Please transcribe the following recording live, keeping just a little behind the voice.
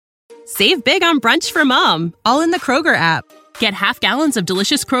Save big on brunch for mom, all in the Kroger app. Get half gallons of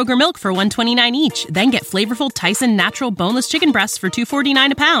delicious Kroger milk for $1.29 each. Then get flavorful Tyson natural boneless chicken breasts for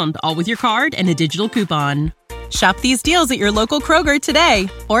 $2.49 a pound, all with your card and a digital coupon. Shop these deals at your local Kroger today,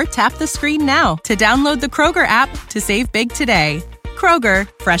 or tap the screen now to download the Kroger app to save big today. Kroger,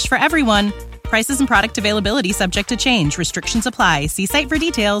 fresh for everyone. Prices and product availability subject to change. Restrictions apply. See site for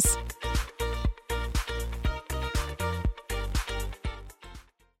details.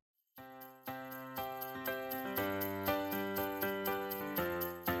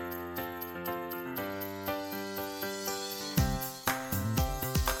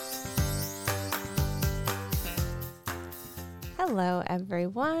 Hello,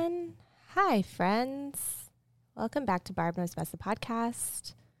 everyone. Hi, friends. Welcome back to Barb Knows Best, the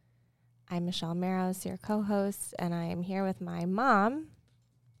podcast. I'm Michelle Maros, your co-host, and I am here with my mom,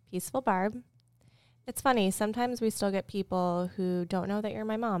 Peaceful Barb. It's funny, sometimes we still get people who don't know that you're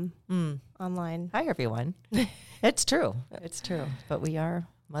my mom online. Hi, everyone. It's true. It's true. But we are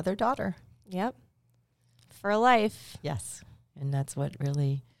mother-daughter. Yep. For life. Yes. And that's what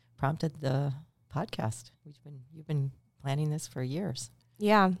really prompted the podcast. You've been planning this for years.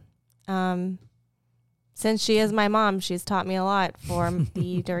 Yeah. Since she is my mom, she's taught me a lot for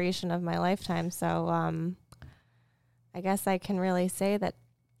the duration of my lifetime. So I guess I can really say that,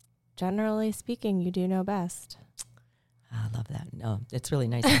 generally speaking, you do know best. I love that. No, it's really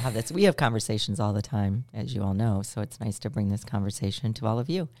nice to have this. We have conversations all the time, as you all know. So it's nice to bring this conversation to all of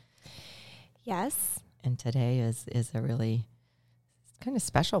you. Yes. And today is a really kind of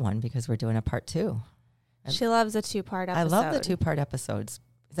special one because we're doing a part 2. She loves a 2-part episode. I love the 2-part episodes.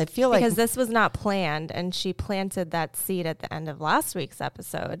 I feel like because this was not planned, and she planted that seed at the end of last week's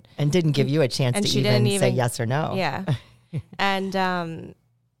episode, and didn't give you a chance to even say yes or no. Yeah, and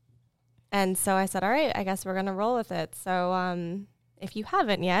so I said, all right, I guess we're gonna roll with it. So if you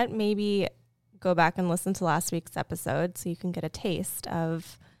haven't yet, maybe go back and listen to last week's episode so you can get a taste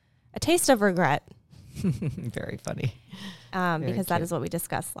of regret. Very funny. Because that is what we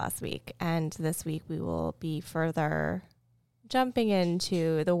discussed last week. And this week we will be further jumping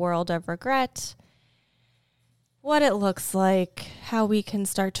into the world of regret, what it looks like, how we can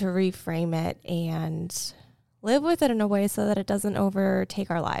start to reframe it and live with it in a way so that it doesn't overtake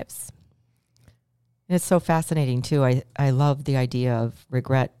our lives. And it's so fascinating, too. I love the idea of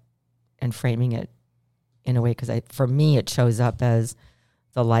regret and framing it in a way because for me it shows up as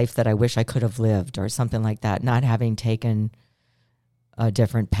the life that I wish I could have lived or something like that, not having taken a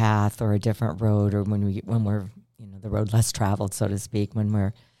different path or a different road, or when we're, the road less traveled, so to speak, when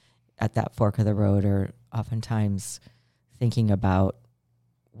we're at that fork of the road, or oftentimes thinking about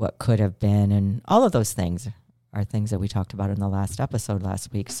what could have been. And all of those things are things that we talked about in the last episode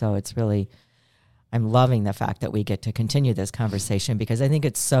last week. So it's really, I'm loving the fact that we get to continue this conversation because I think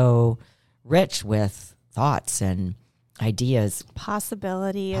it's so rich with thoughts and ideas,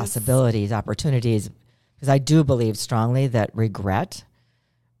 possibilities, opportunities, because I do believe strongly that regret,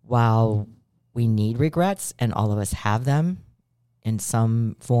 while we need regrets and all of us have them in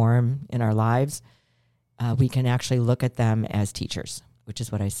some form in our lives, we can actually look at them as teachers, which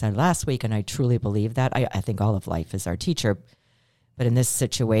is what I said last week, and I truly believe that. I think all of life is our teacher, but in this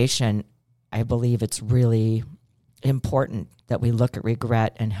situation, I believe it's really important that we look at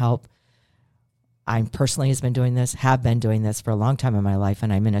regret and help. I personally have been doing this for a long time in my life,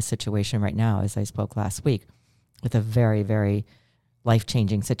 and I'm in a situation right now, as I spoke last week, with a very, very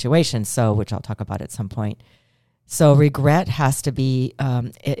life-changing situation, which I'll talk about at some point. So regret has to be,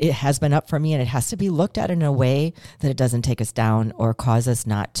 it has been up for me, and it has to be looked at in a way that it doesn't take us down or cause us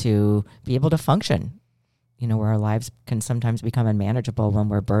not to be able to function, where our lives can sometimes become unmanageable when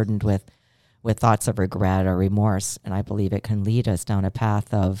we're burdened with thoughts of regret or remorse. And I believe it can lead us down a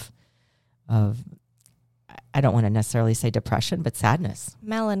path of I don't want to necessarily say depression, but sadness.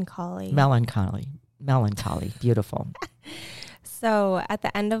 Melancholy. Beautiful. So at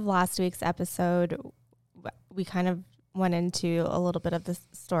the end of last week's episode, we kind of went into a little bit of the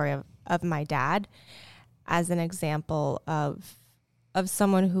story of my dad as an example of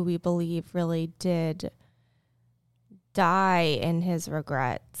someone who we believe really did die in his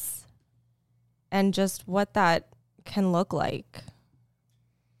regrets and just what that can look like.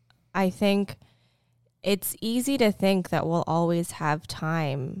 I think it's easy to think that we'll always have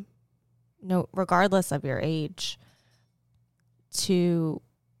time, regardless of your age, to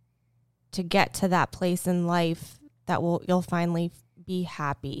get to that place in life that you'll finally be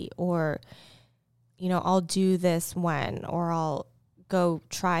happy, or I'll do this when, or I'll go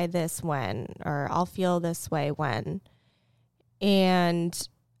try this when, or I'll feel this way when. And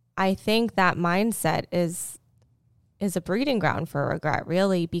I think that mindset is is a breeding ground for regret,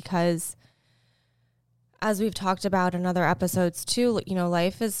 really, because as we've talked about in other episodes too, you know,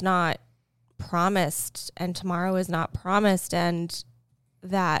 life is not promised and tomorrow is not promised, and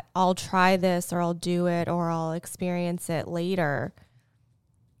that I'll try this or I'll do it or I'll experience it later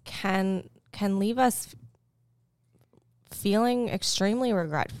can leave us feeling extremely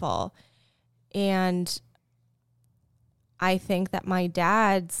regretful. And I think that my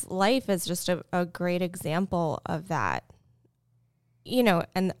dad's life is just a great example of that. You know,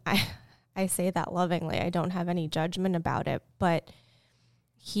 and I say that lovingly. I don't have any judgment about it, but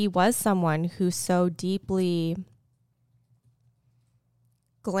he was someone who so deeply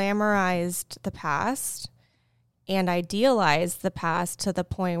glamorized the past and idealized the past to the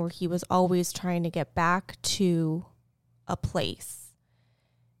point where he was always trying to get back to a place.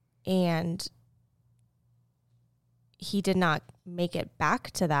 And he did not make it back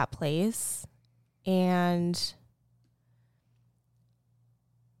to that place. And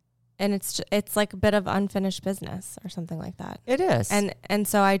it's like a bit of unfinished business or something like that. It is. And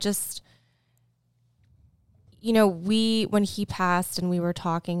so I just, you know, when he passed and we were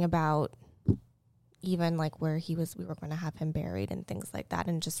talking about even like where we were going to have him buried and things like that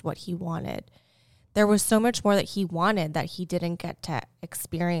and just what he wanted. There was so much more that he wanted that he didn't get to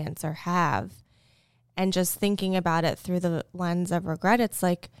experience or have. And just thinking about it through the lens of regret, it's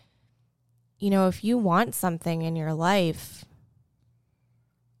like, you know, if you want something in your life,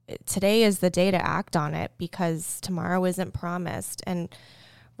 today is the day to act on it because tomorrow isn't promised. And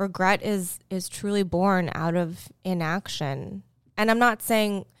regret is truly born out of inaction. And I'm not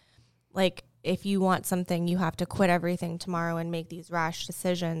saying like if you want something, you have to quit everything tomorrow and make these rash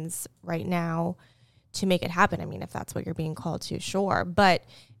decisions right now to make it happen. I mean, if that's what you're being called to, sure. But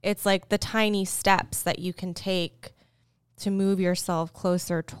it's like the tiny steps that you can take to move yourself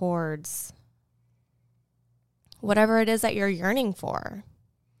closer towards whatever it is that you're yearning for.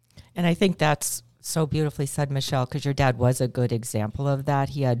 And I think that's so beautifully said, Michelle, because your dad was a good example of that.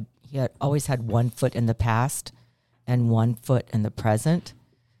 He had always had one foot in the past and one foot in the present.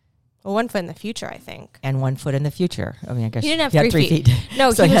 Well, one foot in the future, I think. And one foot in the future. I mean, I guess he didn't have 3 feet.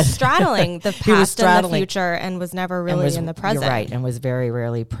 No, so he was straddling the past and the future and was never really in the present. You're right, and was very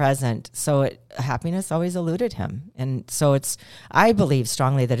rarely present. So happiness always eluded him. And so I believe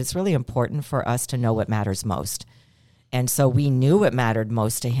strongly that it's really important for us to know what matters most. And so we knew what mattered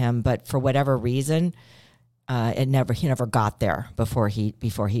most to him, but for whatever reason, he never got there before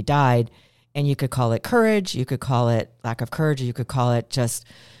he died. And you could call it courage, you could call it lack of courage, or you could call it just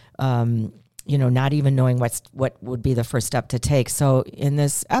not even knowing what would be the first step to take. So in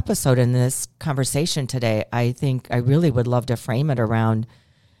this episode, in this conversation today, I think I really would love to frame it around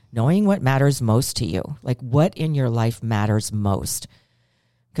knowing what matters most to you, like what in your life matters most.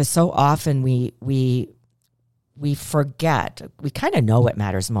 Because so often we forget, we kind of know what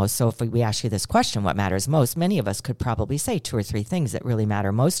matters most. So if we ask you this question, what matters most, many of us could probably say 2 or 3 things that really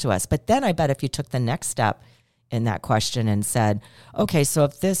matter most to us. But then I bet if you took the next step in that question and said, okay, so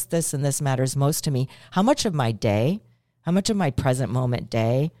if this, and this matters most to me, how much of my day, how much of my present moment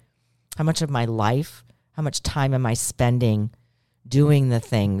day, how much of my life, how much time am I spending doing the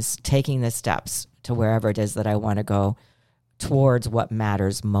things, taking the steps to wherever it is that I want to go towards what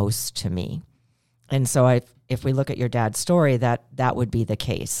matters most to me? And so if we look at your dad's story, that would be the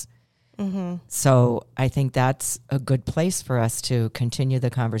case. Mm-hmm. So I think that's a good place for us to continue the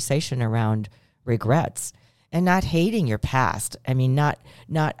conversation around regrets. And not hating your past. I mean, not,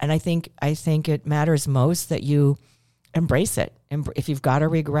 and I think it matters most that you embrace it. If you've got a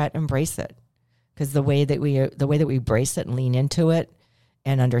regret, embrace it, because the way that we embrace it and lean into it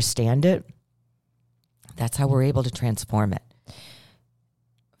and understand it, that's how we're able to transform it.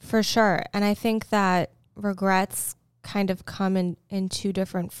 For sure, and I think that regrets kind of come in 2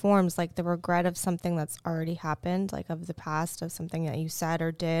 different forms, like the regret of something that's already happened, like of the past, of something that you said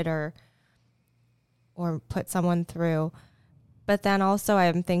or did or put someone through. But then also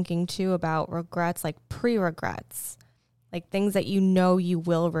I'm thinking too about regrets, like pre-regrets, like things that you know you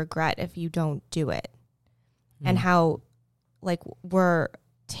will regret if you don't do it. And how like we're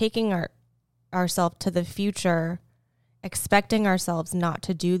taking ourselves to the future, expecting ourselves not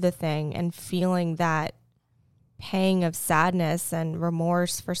to do the thing and feeling that pang of sadness and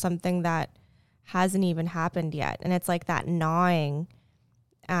remorse for something that hasn't even happened yet. And it's like that gnawing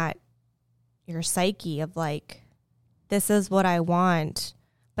at your psyche of like, this is what I want,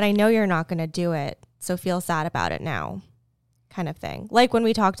 but I know you're not going to do it, so feel sad about it now, kind of thing. Like when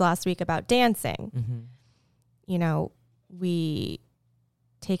we talked last week about dancing, you know, we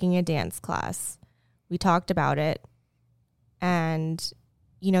taking a dance class, we talked about it, and,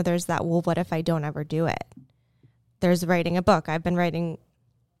 you know, there's that, well, what if I don't ever do it? there's writing a book. I've been writing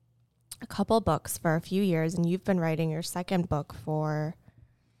a couple books for a few years, and you've been writing your second book for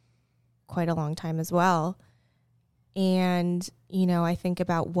quite a long time as well. And, you know, I think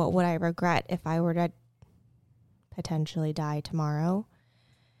about what would I regret if I were to potentially die tomorrow,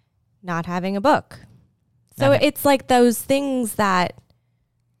 not having a book. So it's like those things that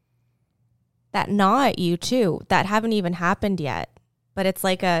gnaw at you too, that haven't even happened yet. But it's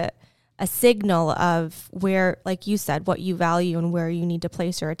like a signal of where, like you said, what you value and where you need to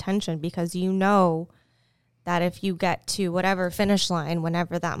place your attention, because you know that if you get to whatever finish line,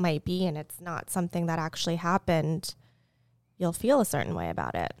 whenever that might be, and it's not something that actually happened, you'll feel a certain way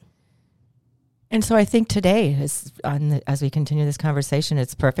about it. And so I think today, as we continue this conversation,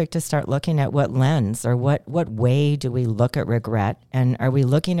 it's perfect to start looking at what lens or what way do we look at regret? And are we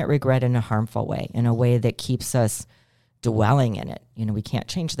looking at regret in a harmful way, in a way that keeps us dwelling in it? You know, we can't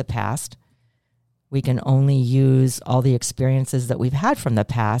change the past. We can only use all the experiences that we've had from the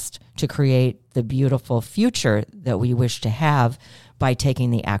past to create the beautiful future that we wish to have by taking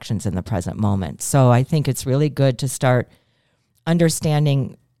the actions in the present moment. So I think it's really good to start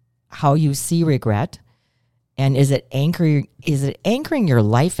understanding how you see regret, and is it anchoring your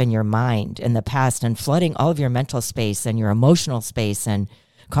life and your mind in the past and flooding all of your mental space and your emotional space and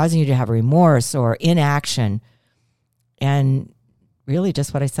causing you to have remorse or inaction, and really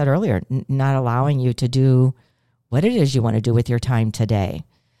just what I said earlier, not allowing you to do what it is you want to do with your time today.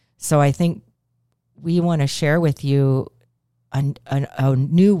 So I think we want to share with you a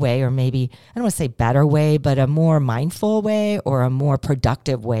new way, or maybe, I don't want to say better way, but a more mindful way or a more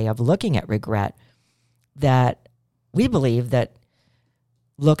productive way of looking at regret that we believe that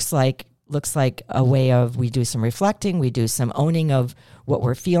looks like a way of, we do some reflecting, we do some owning of what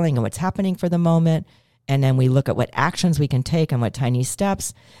we're feeling and what's happening for the moment, and then we look at what actions we can take and what tiny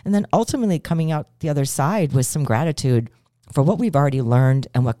steps, and then ultimately coming out the other side with some gratitude for what we've already learned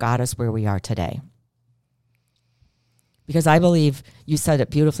and what got us where we are today. Because I believe, you said it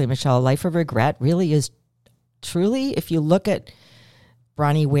beautifully, Michelle, a life of regret really is truly, if you look at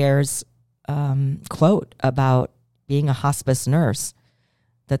Bronnie Ware's quote about being a hospice nurse,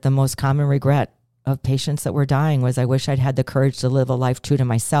 that the most common regret of patients that were dying was, I wish I'd had the courage to live a life true to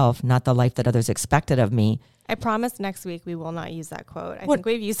myself, not the life that others expected of me. I promise next week we will not use that quote. I think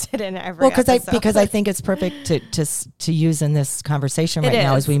we've used it in every episode. Because I think it's perfect to use in this conversation right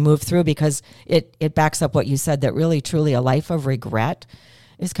now as we move through, because it backs up what you said, that really truly a life of regret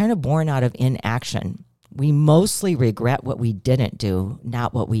is kind of born out of inaction. We mostly regret what we didn't do,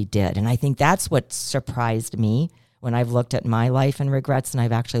 not what we did. And I think that's what surprised me when I've looked at my life and regrets, and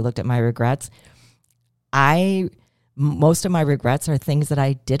I've actually looked at my regrets. Most of my regrets are things that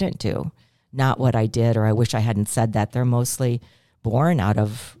I didn't do, not what I did, or I wish I hadn't said that. They're mostly born out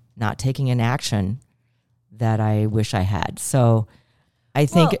of not taking an action that I wish I had. So I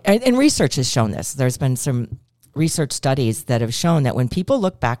think, and research has shown this. There's been some research studies that have shown that when people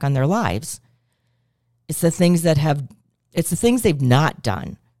look back on their lives, it's the things they've not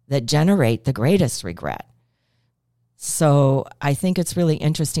done that generate the greatest regret. So I think it's really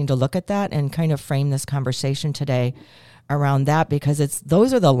interesting to look at that and kind of frame this conversation today around that, because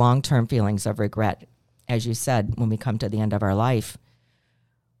those are the long-term feelings of regret. As you said, when we come to the end of our life,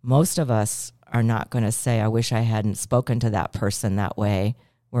 most of us are not going to say, I wish I hadn't spoken to that person that way.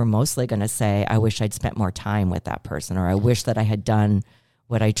 We're mostly going to say, I wish I'd spent more time with that person, or I wish that I had done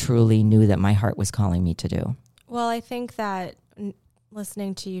what I truly knew that my heart was calling me to do. Well, I think that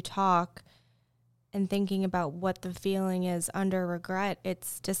listening to you talk and thinking about what the feeling is under regret,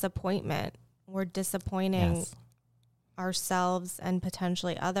 it's disappointment. We're disappointing ourselves and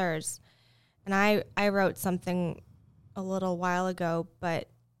potentially others. And I wrote something a little while ago, but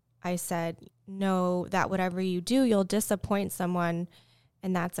I said, know that whatever you do, you'll disappoint someone,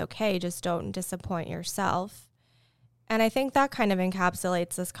 and that's okay. Just don't disappoint yourself. And I think that kind of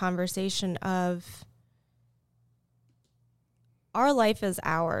encapsulates this conversation of our life is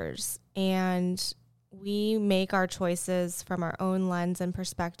ours, and we make our choices from our own lens and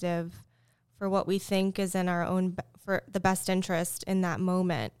perspective for what we think is in our own, for the best interest in that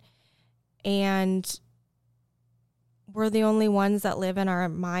moment. And we're the only ones that live in our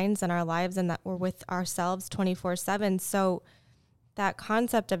minds and our lives, and that we're with ourselves 24/7. So that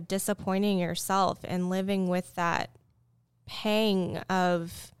concept of disappointing yourself and living with that pang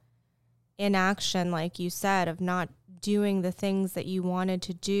of inaction, like you said, of not doing the things that you wanted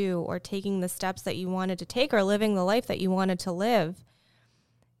to do, or taking the steps that you wanted to take, or living the life that you wanted to live,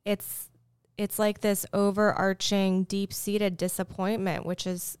 it's like this overarching, deep-seated disappointment, which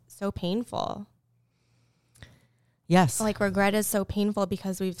is so painful. Yes. Like regret is so painful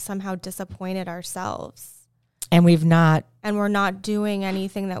because we've somehow disappointed ourselves. And we're not doing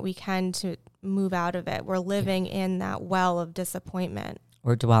anything that we can to move out of it. We're living in that well of disappointment.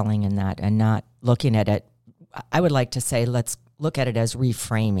 We're dwelling in that and not looking at it. I would like to say, let's look at it as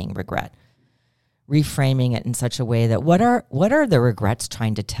reframing regret. Reframing it in such a way that what are the regrets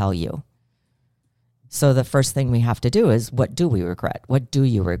trying to tell you? So the first thing we have to do is, what do we regret? What do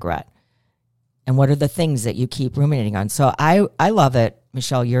you regret? And what are the things that you keep ruminating on? So I love it.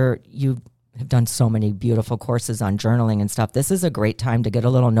 Michelle, you have done so many beautiful courses on journaling and stuff. This is a great time to get a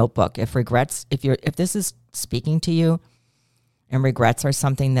little notebook. If this is speaking to you and regrets are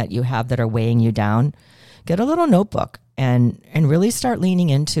something that you have that are weighing you down, get a little notebook and really start leaning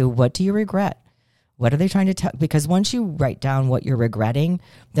into, what do you regret? What are they trying to tell? Because once you write down what you're regretting,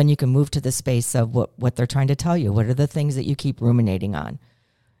 then you can move to the space of what they're trying to tell you. What are the things that you keep ruminating on?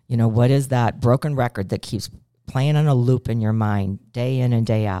 What is that broken record that keeps playing on a loop in your mind day in and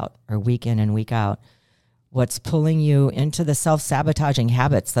day out, or week in and week out? What's pulling you into the self-sabotaging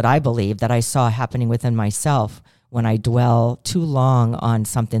habits that I believe that I saw happening within myself when I dwell too long on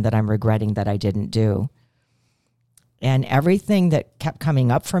something that I'm regretting that I didn't do? And everything that kept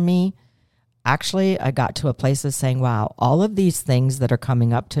coming up for me, actually, I got to a place of saying, wow, all of these things that are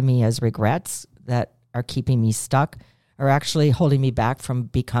coming up to me as regrets that are keeping me stuck are actually holding me back from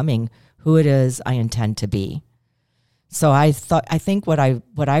becoming who it is I intend to be. So I think what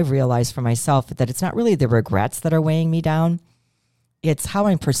I've realized for myself, that it's not really the regrets that are weighing me down, it's how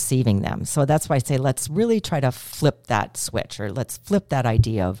I'm perceiving them. So that's why I say, let's really try to flip that switch, or let's flip that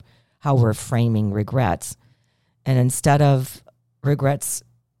idea of how we're framing regrets. And instead of regrets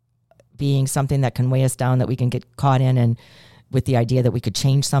being something that can weigh us down, that we can get caught in, and with the idea that we could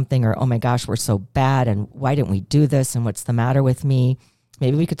change something, or, oh my gosh, we're so bad, and why didn't we do this, and what's the matter with me?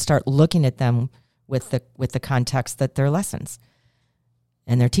 Maybe we could start looking at them with the context that they're lessons,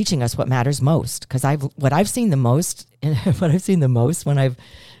 and they're teaching us what matters most. Because what I've seen the most when I've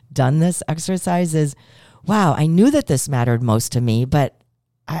done this exercise is, wow, I knew that this mattered most to me, but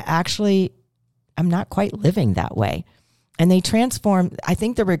I'm not quite living that way. And they transform. I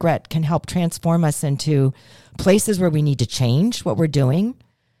think the regret can help transform us into places where we need to change what we're doing,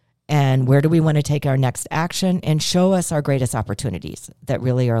 and where do we want to take our next action, and show us our greatest opportunities that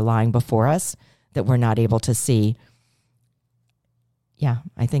really are lying before us that we're not able to see. Yeah,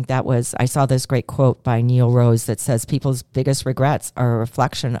 I think I saw this great quote by Neil Rose that says, people's biggest regrets are a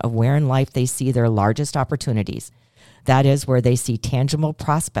reflection of where in life they see their largest opportunities. That is where they see tangible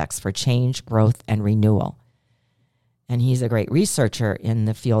prospects for change, growth, and renewal. And he's a great researcher in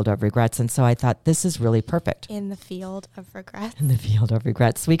the field of regrets. And so I thought, this is really perfect. In the field of regrets. In the field of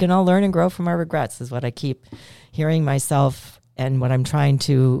regrets. We can all learn and grow from our regrets, is what I keep hearing myself, and what I'm trying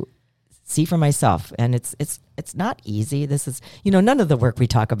to see for myself. And it's not easy. This is, none of the work we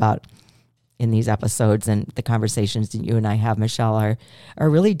talk about in these episodes and the conversations that you and I have, Michelle, are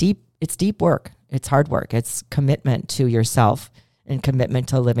really deep. It's deep work. It's hard work. It's commitment to yourself and commitment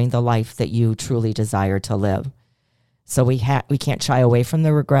to living the life that you truly desire to live. So we can't shy away from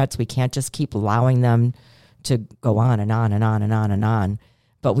the regrets. We can't just keep allowing them to go on and on and on and on and on.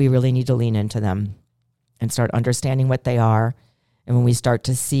 But we really need to lean into them and start understanding what they are. And when we start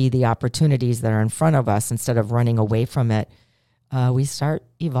to see the opportunities that are in front of us, instead of running away from it, we start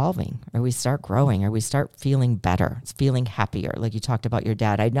evolving, or we start growing, or we start feeling better, feeling happier. Like you talked about your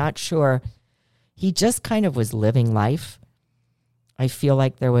dad. I'm not sure. He just kind of was living life. I feel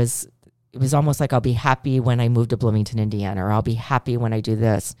like it was almost like, I'll be happy when I move to Bloomington, Indiana, or I'll be happy when I do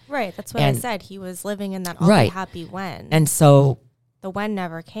this. Right. That's what I said. He was living in that I'll be happy when. And so the when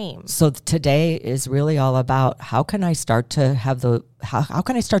never came. So today is really all about, how can I start to how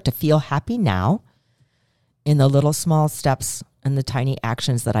can I start to feel happy now in the little small steps and the tiny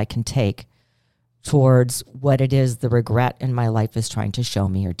actions that I can take towards what it is the regret in my life is trying to show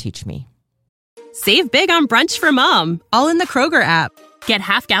me or teach me. Save big on brunch for mom, all in the Kroger app. Get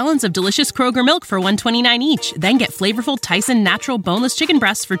half gallons of delicious Kroger milk for $1.29 each. Then get flavorful Tyson natural boneless chicken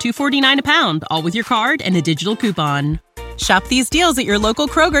breasts for $2.49 a pound, all with your card and a digital coupon. Shop these deals at your local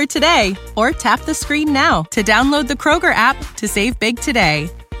Kroger today, or tap the screen now to download the Kroger app to save big today.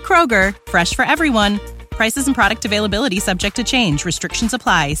 Kroger, fresh for everyone. Prices and product availability subject to change. Restrictions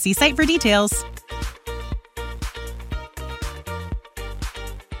apply. See site for details.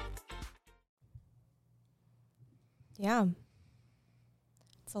 Yeah.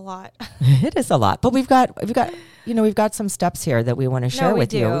 It's a lot. It is a lot, but we've got some steps here that we want to share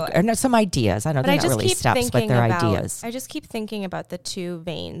with you, and some ideas. I don't think they're not really steps, but they're ideas. I just keep thinking about the two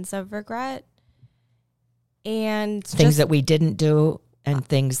veins of regret, and things that we didn't do, and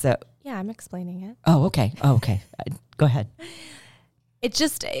things that. Yeah, I'm explaining it. Oh, okay. Go ahead.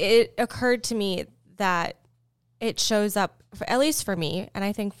 It occurred to me that it shows up, at least for me, and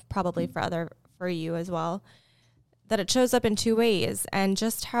I think probably for you as well, that it shows up in two ways, and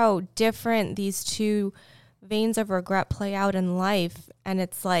just how different these two veins of regret play out in life. And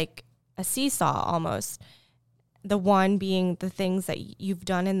it's like a seesaw almost. The one being the things that you've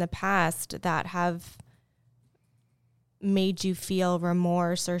done in the past that have made you feel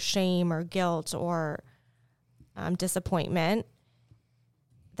remorse or shame or guilt or disappointment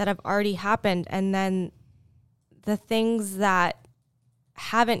that have already happened. And then the things that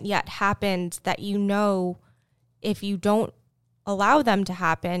haven't yet happened that if you don't allow them to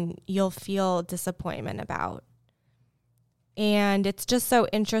happen, you'll feel disappointment about. And it's just so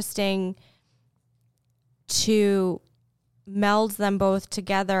interesting to meld them both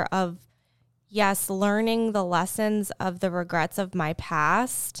together of, yes, learning the lessons of the regrets of my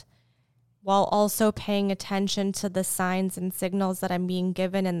past while also paying attention to the signs and signals that I'm being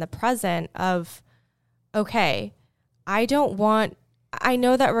given in the present of, okay, I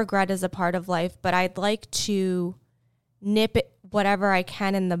know that regret is a part of life, but I'd like to nip it, whatever I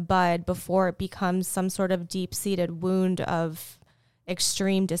can, in the bud before it becomes some sort of deep-seated wound of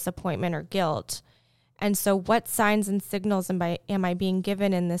extreme disappointment or guilt. And so what signs and signals am I being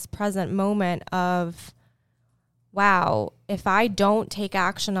given in this present moment of, wow, if I don't take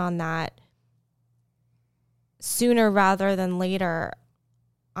action on that sooner rather than later,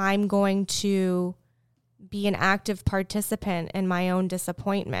 I'm going to be an active participant in my own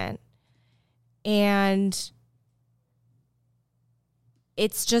disappointment. And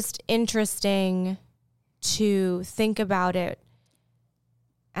it's just interesting to think about it.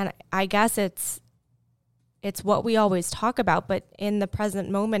 And I guess it's what we always talk about, but in the present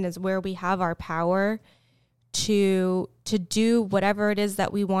moment is where we have our power to do whatever it is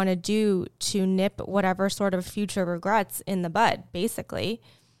that we want to do to nip whatever sort of future regrets in the bud, basically.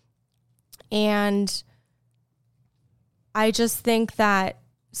 And I just think that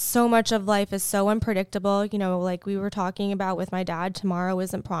so much of life is so unpredictable. You know, like we were talking about with my dad, tomorrow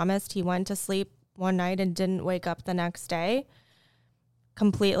isn't promised. He went to sleep one night and didn't wake up the next day.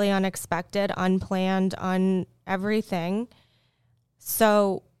 Completely unexpected, unplanned, everything.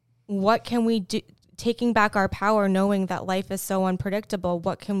 So what can we do? Taking back our power, knowing that life is so unpredictable,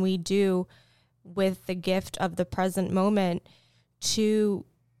 what can we do with the gift of the present moment to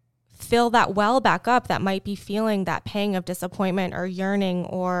fill that well back up that might be feeling that pang of disappointment or yearning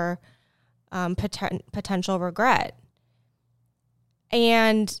or potential regret?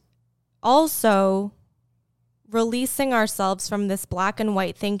 And also releasing ourselves from this black and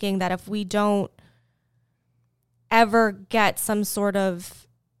white thinking that if we don't ever get some sort of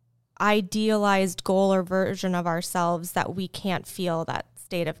idealized goal or version of ourselves, that we can't feel that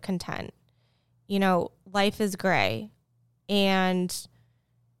state of content. You know, life is gray. And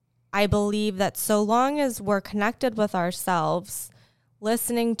I believe that so long as we're connected with ourselves,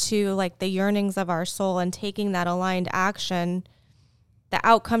 listening to like the yearnings of our soul and taking that aligned action, the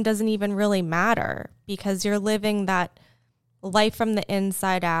outcome doesn't even really matter, because you're living that life from the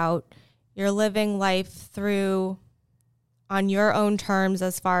inside out. You're living life through on your own terms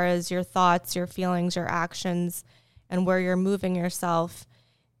as far as your thoughts, your feelings, your actions, and where you're moving yourself.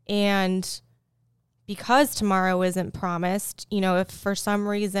 And because tomorrow isn't promised, you know, if for some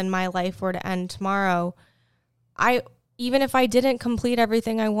reason my life were to end tomorrow, even if I didn't complete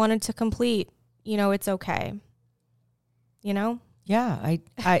everything I wanted to complete, you know, it's okay. You know? Yeah,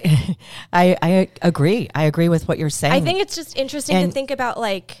 I agree. I agree with what you're saying. I think it's just interesting to think about,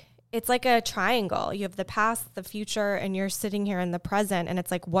 like, it's like a triangle. You have the past, the future, and you're sitting here in the present. And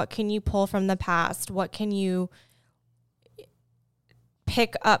it's like, what can you pull from the past? What can you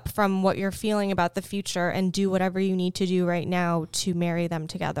pick up from what you're feeling about the future and do whatever you need to do right now to marry them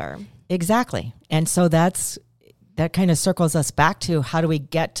together? Exactly. And so that kind of circles us back to, how do we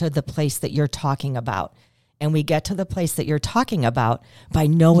get to the place that you're talking about? And we get to the place that you're talking about by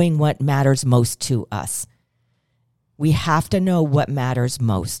knowing what matters most to us. We have to know what matters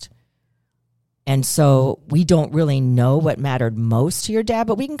most. And so we don't really know what mattered most to your dad,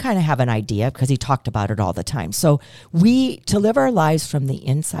 but we can kind of have an idea because he talked about it all the time. So to live our lives from the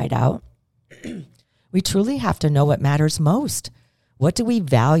inside out, we truly have to know what matters most. What do we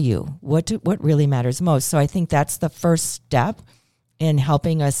value? What really matters most? So I think that's the first step in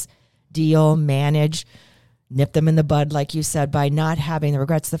helping us deal, manage, nip them in the bud, like you said, by not having the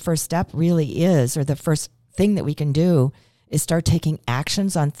regrets. The first step really is, or the first thing that we can do, is start taking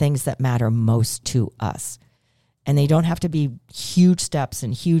actions on things that matter most to us. And they don't have to be huge steps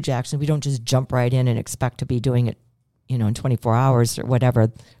and huge actions. We don't just jump right in and expect to be doing it, you know, in 24 hours or whatever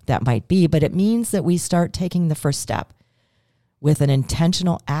that might be. But it means that we start taking the first step with an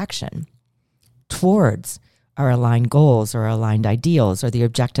intentional action towards our aligned goals or aligned ideals or the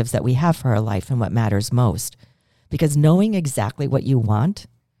objectives that we have for our life and what matters most. Because knowing exactly what you want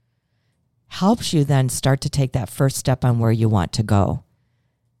helps you then start to take that first step on where you want to go.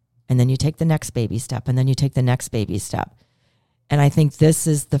 And then you take the next baby step, and then you take the next baby step. And I think this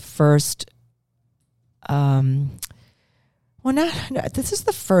is the first, this is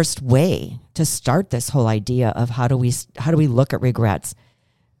the first way to start this whole idea of how do we look at regrets.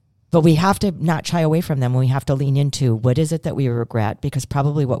 But we have to not shy away from them. We have to lean into what is it that we regret, because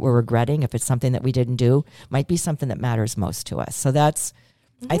probably what we're regretting, if it's something that we didn't do, might be something that matters most to us. So that's,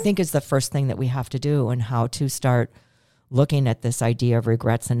 I think, is the first thing that we have to do, and how to start looking at this idea of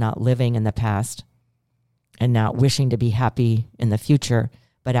regrets and not living in the past and not wishing to be happy in the future,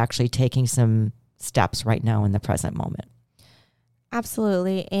 but actually taking some steps right now in the present moment.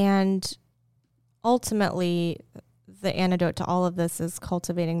 Absolutely. And ultimately, the antidote to all of this is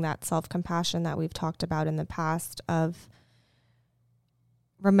cultivating that self-compassion that we've talked about in the past, of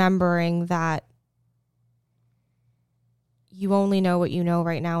remembering that you only know what you know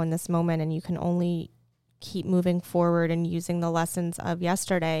right now in this moment, and you can only keep moving forward and using the lessons of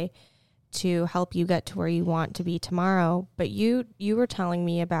yesterday to help you get to where you want to be tomorrow. But you were telling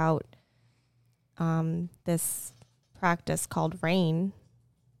me about this practice called RAIN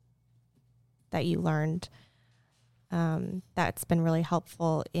that you learned. That's been really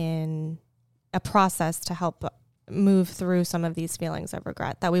helpful in a process to help move through some of these feelings of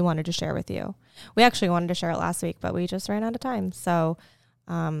regret that we wanted to share with you. We actually wanted to share it last week, but we just ran out of time. So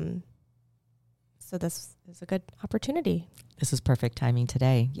this is a good opportunity. This is perfect timing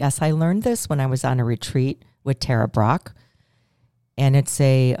today. Yes, I learned this when I was on a retreat with Tara Brach. And it's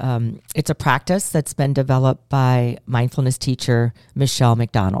a practice that's been developed by mindfulness teacher Michelle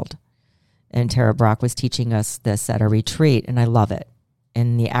McDonald. And Tara Brach was teaching us this at a retreat, and I love it.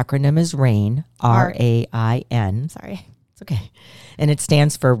 And the acronym is RAIN, R-A-I-N. Sorry. It's okay. And it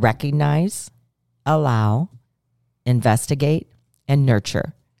stands for recognize, allow, investigate, and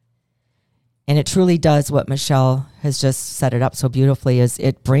nurture. And it truly does what Michelle has just set it up so beautifully, is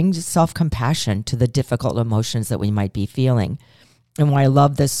it brings self-compassion to the difficult emotions that we might be feeling. And why I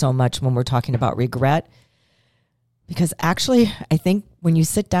love this so much when we're talking about regret, because actually, I think when you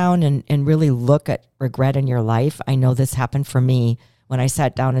sit down and really look at regret in your life, I know this happened for me when I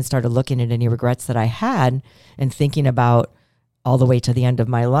sat down and started looking at any regrets that I had and thinking about all the way to the end of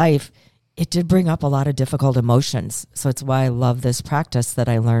my life, it did bring up a lot of difficult emotions. So it's why I love this practice that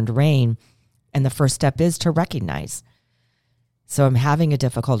I learned, RAIN. And the first step is to recognize. So I'm having a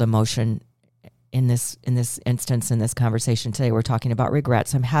difficult emotion in this instance, in this conversation today. We're talking about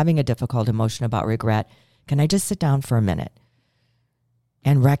regrets. I'm having a difficult emotion about regret. Can I just sit down for a minute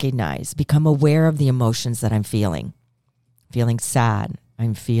and recognize, become aware of the emotions that I'm feeling? Feeling sad.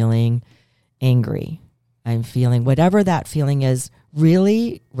 I'm feeling angry. I'm feeling whatever that feeling is,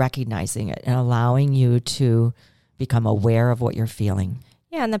 really recognizing it and allowing you to become aware of what you're feeling.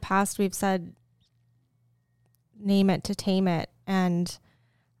 Yeah, in the past we've said, name it to tame it. And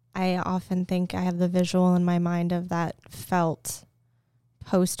I often think I have the visual in my mind of that felt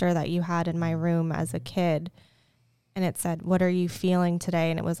poster that you had in my room as a kid. And it said, what are you feeling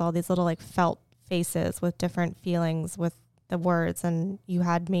today? And it was all these little like felt faces with different feelings with the words. And you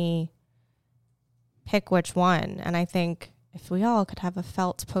had me pick which one. And I think if we all could have a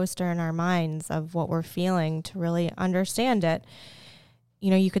felt poster in our minds of what we're feeling to really understand it, you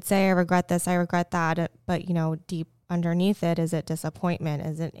know, you could say, I regret this, I regret that, but, you know, deep underneath it, is it disappointment?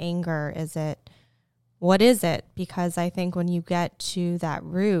 Is it anger? What is it? Because I think when you get to that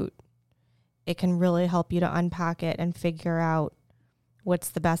root, it can really help you to unpack it and figure out what's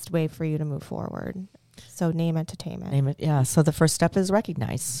the best way for you to move forward. So name it to tame it. Name it, yeah. So the first step is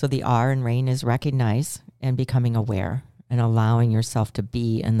recognize. So the R in RAIN is recognize and becoming aware and allowing yourself to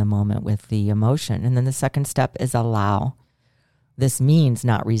be in the moment with the emotion. And then the second step is allow. This means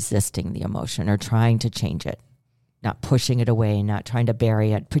not resisting the emotion or trying to change it, not pushing it away, not trying to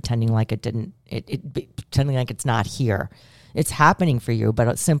bury it, pretending like pretending like it's not here. It's happening for you, but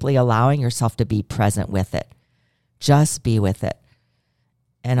it's simply allowing yourself to be present with it. Just be with it.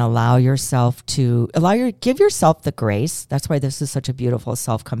 And give yourself the grace. That's why this is such a beautiful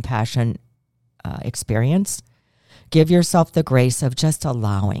self-compassion experience. Give yourself the grace of just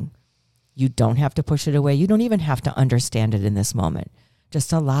allowing. You don't have to push it away. You don't even have to understand it in this moment.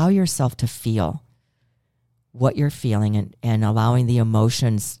 Just allow yourself to feel what you're feeling and allowing the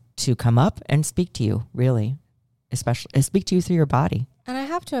emotions to come up and speak to you, really, especially speak to you through your body. And I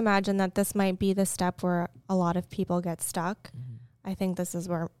have to imagine that this might be the step where a lot of people get stuck. Mm-hmm. I think this is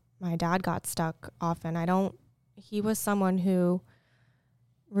where my dad got stuck often. He was someone who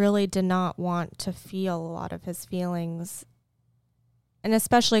really did not want to feel a lot of his feelings, and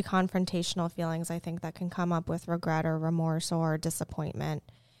especially confrontational feelings, I think, that can come up with regret or remorse or disappointment.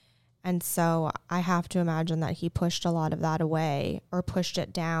 And so I have to imagine that he pushed a lot of that away or pushed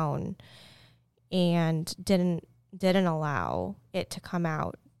it down and didn't allow it to come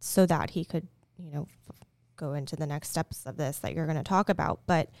out so that he could, go into the next steps of this that you're going to talk about.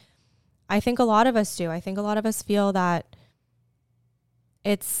 But I think a lot of us do. I think a lot of us feel that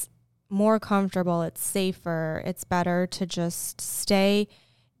it's more comfortable, it's safer, it's better to just stay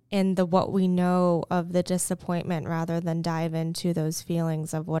in what we know of the disappointment rather than dive into those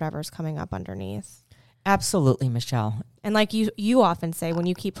feelings of whatever's coming up underneath. Absolutely, Michelle. And like you often say, when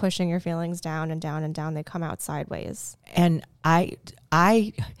you keep pushing your feelings down and down and down, they come out sideways. And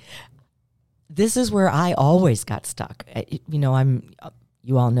this is where I always got stuck.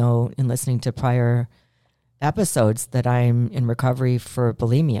 You all know in listening to prior episodes that I'm in recovery for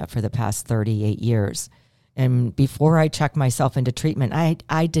bulimia for the past 38 years. And before I checked myself into treatment,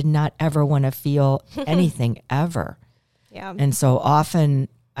 I did not ever want to feel anything ever. Yeah. And so often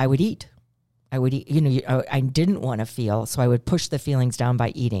I would eat. I didn't want to feel, so I would push the feelings down by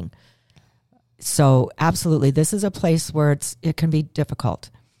eating. So absolutely, this is a place where it can be difficult.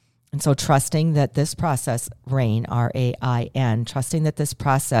 And so trusting that this process, RAIN, RAIN, trusting that this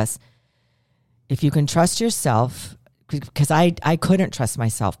process, if you can trust yourself, because I couldn't trust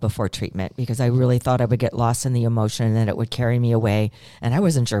myself before treatment because I really thought I would get lost in the emotion and that it would carry me away. And I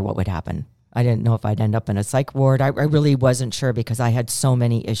wasn't sure what would happen. I didn't know if I'd end up in a psych ward. I really wasn't sure because I had so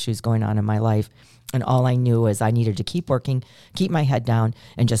many issues going on in my life. And all I knew was I needed to keep working, keep my head down,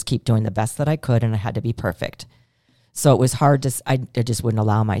 and just keep doing the best that I could. And I had to be perfect. So it was hard I just wouldn't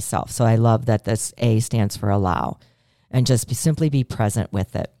allow myself. So I love that this A stands for allow and just simply be present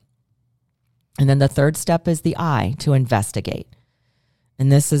with it. And then the third step is the I, to investigate. And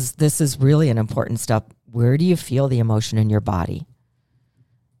this is really an important step. Where do you feel the emotion in your body?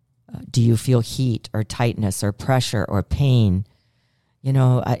 Do you feel heat or tightness or pressure or pain?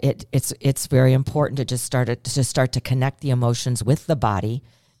 It's very important to just start to connect the emotions with the body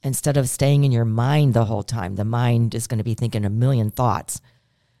instead of staying in your mind the whole time. The mind is going to be thinking a million thoughts.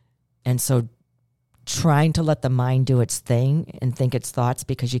 And so trying to let the mind do its thing and think its thoughts,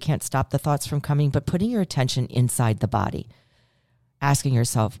 because you can't stop the thoughts from coming, but putting your attention inside the body, asking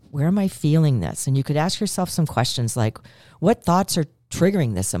yourself, where am I feeling this? And you could ask yourself some questions like, what thoughts are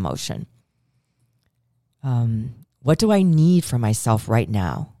triggering this emotion? What do I need for myself right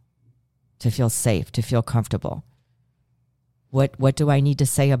now to feel safe, to feel comfortable? What do I need to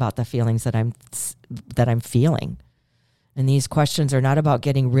say about the feelings that I'm feeling? And these questions are not about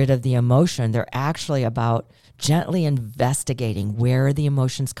getting rid of the emotion. They're actually about gently investigating where are the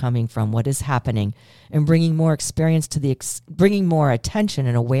emotions coming from, what is happening, and bringing more experience to bringing more attention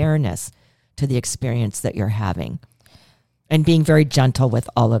and awareness to the experience that you're having, and being very gentle with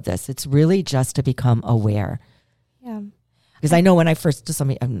all of this. It's really just to become aware. Yeah. Because I know when I first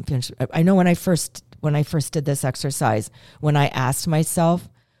did this exercise, when I asked myself,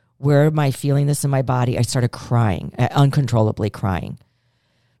 where am I feeling this in my body? I started crying, uncontrollably crying.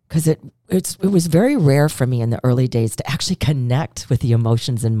 Because it was very rare for me in the early days to actually connect with the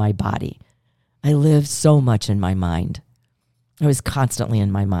emotions in my body. I lived so much in my mind. I was constantly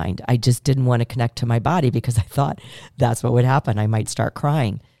in my mind. I just didn't want to connect to my body because I thought that's what would happen. I might start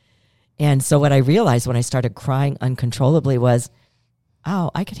crying. And so what I realized when I started crying uncontrollably was, oh,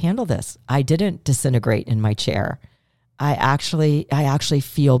 I could handle this. I didn't disintegrate in my chair. I actually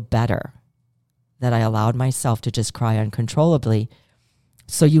feel better that I allowed myself to just cry uncontrollably.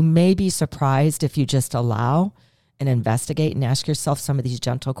 So you may be surprised if you just allow and investigate and ask yourself some of these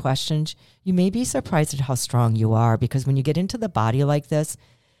gentle questions. You may be surprised at how strong you are, because when you get into the body like this,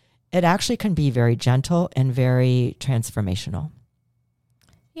 it actually can be very gentle and very transformational.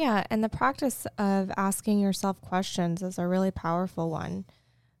 Yeah, and the practice of asking yourself questions is a really powerful one.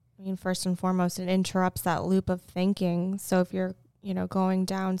 I mean, first and foremost, it interrupts that loop of thinking. So if you're, going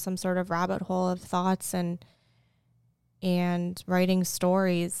down some sort of rabbit hole of thoughts and writing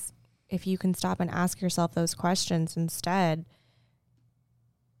stories, if you can stop and ask yourself those questions instead,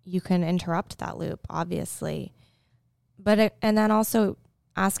 you can interrupt that loop, obviously. And then also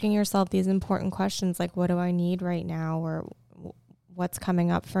asking yourself these important questions like, what do I need right now? Or what's coming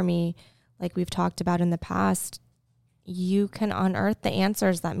up for me? Like we've talked about in the past, you can unearth the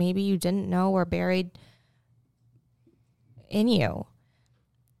answers that maybe you didn't know were buried in you,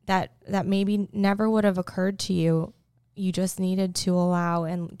 that maybe never would have occurred to you. You just needed to allow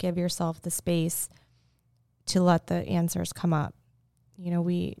and give yourself the space to let the answers come up.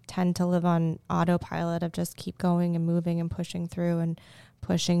 We tend to live on autopilot of just keep going and moving and pushing through.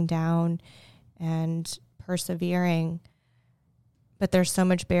 pushing down and persevering. But there's so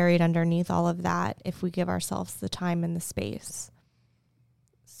much buried underneath all of that if we give ourselves the time and the space.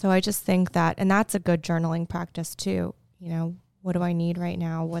 So I just think that, and that's a good journaling practice too. You know, what do I need right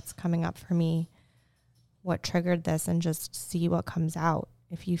now? What's coming up for me? What triggered this? And just see what comes out.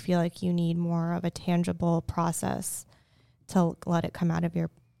 If you feel like you need more of a tangible process to let it come out of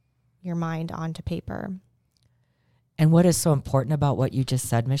your mind onto paper. And what is so important about what you just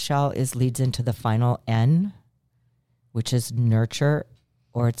said, Michelle, is leads into the final N, which is nurture,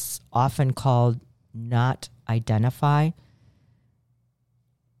 or it's often called not identify.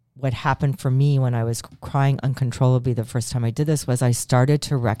 What happened for me when I was crying uncontrollably the first time I did this was I started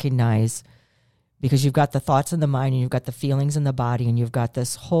to recognize, because you've got the thoughts in the mind and you've got the feelings in the body and you've got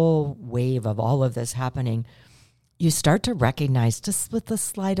this whole wave of all of this happening, you start to recognize just with the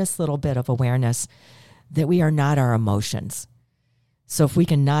slightest little bit of awareness that we are not our emotions. So if we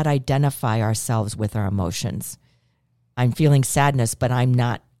can not identify ourselves with our emotions, I'm feeling sadness, but I'm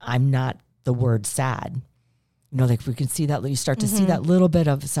not the word sad. You know, like we can see that, you start to see that little bit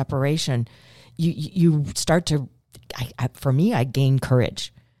of separation. You start to, for me, I gain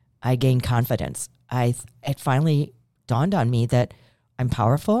courage. I gain confidence. It finally dawned on me that I'm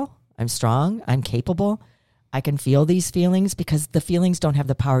powerful, I'm strong, I'm capable. I can feel these feelings because the feelings don't have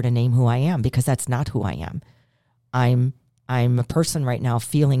the power to name who I am, because that's not who I am. I'm a person right now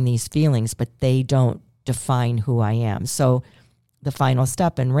feeling these feelings, but they don't define who I am. So the final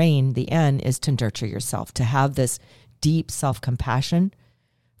step in RAIN, the N, is to nurture yourself, to have this deep self-compassion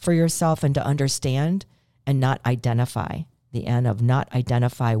for yourself and to understand and not identify. The N of not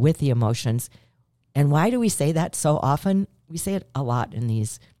identify with the emotions. And why do we say that so often? We say it a lot in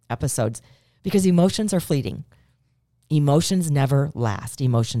these episodes because emotions are fleeting. Emotions never last.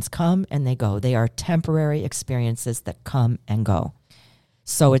 Emotions come and they go. They are temporary experiences that come and go.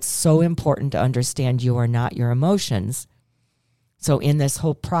 So it's so important to understand you are not your emotions. So in this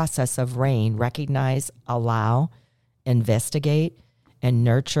whole process of RAIN, recognize, allow, investigate, and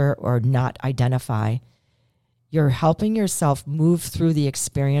nurture or not identify. You're helping yourself move through the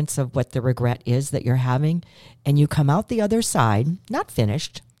experience of what the regret is that you're having, and you come out the other side, not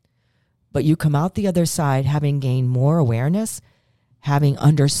finished, but you come out the other side having gained more awareness, having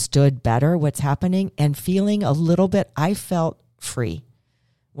understood better what's happening, and feeling a little bit, I felt free.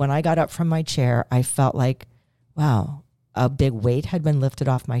 When I got up from my chair, I felt like, wow, a big weight had been lifted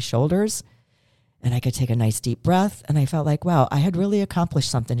off my shoulders, and I could take a nice deep breath, and I felt like, wow, I had really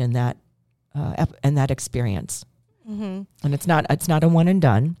accomplished something in that experience. And it's not a one and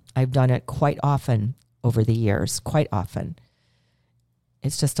done. I've done it quite often over the years, quite often.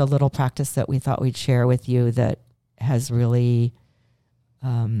 It's just a little practice that we thought we'd share with you that has really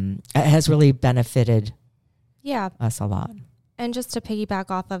benefited us a lot. And just to piggyback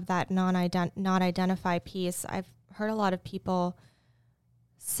off of that not identify piece, I've heard a lot of people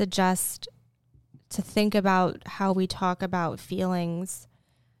suggest to think about how we talk about feelings.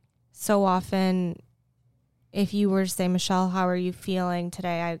 So often, if you were to say, Michelle, how are you feeling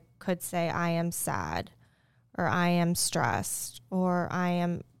today? I could say, I am sad, or I am stressed, or I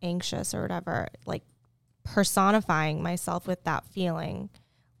am anxious, or whatever, like personifying myself with that feeling.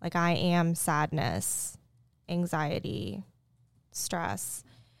 Like I am sadness, anxiety, stress,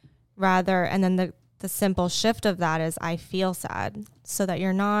 rather. And then the simple shift of that is I feel sad, so that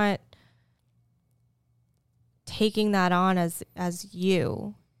you're not taking that on as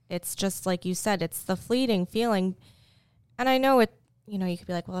you. It's just like you said, it's the fleeting feeling. And I know it, you know, you could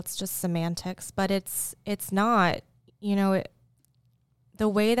be like, well, it's just semantics, but it's not, you know, the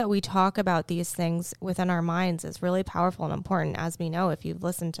way that we talk about these things within our minds is really powerful and important, as we know, if you've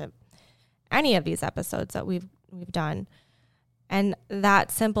listened to any of these episodes that we've done. And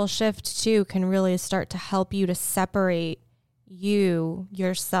that simple shift too can really start to help you to separate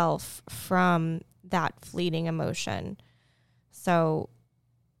yourself from that fleeting emotion. So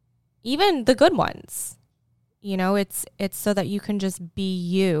even the good ones, you know, it's so that you can just be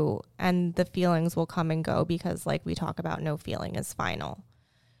you, and the feelings will come and go, because like we talk about, no feeling is final.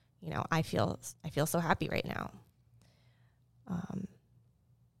 You know, I feel so happy right now.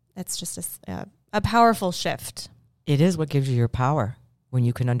 It's just a powerful shift. It is what gives you your power, when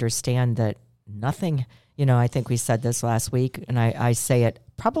you can understand that nothing, you know, I think we said this last week, and I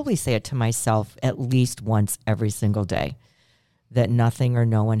probably say it to myself at least once every single day, that nothing or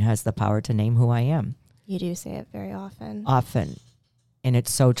no one has the power to name who I am. You do say it very often. Often. And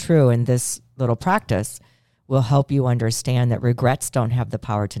it's so true. And this little practice will help you understand that regrets don't have the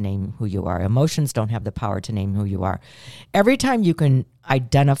power to name who you are. Emotions don't have the power to name who you are. Every time you can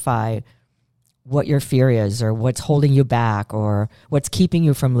identify what your fear is, or what's holding you back, or what's keeping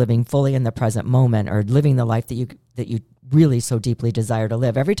you from living fully in the present moment, or living the life that you really so deeply desire to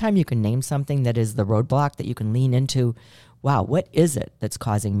live. Every time you can name something that is the roadblock that you can lean into, wow, what is it that's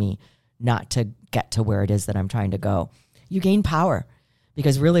causing me not to get to where it is that I'm trying to go? You gain power,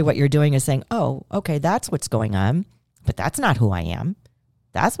 because really what you're doing is saying, oh, okay, that's what's going on, but that's not who I am.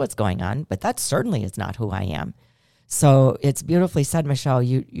 That's what's going on, but that certainly is not who I am. So it's beautifully said, Michelle.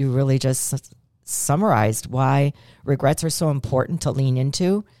 You really just summarized why regrets are so important to lean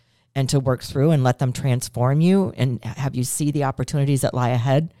into and to work through and let them transform you and have you see the opportunities that lie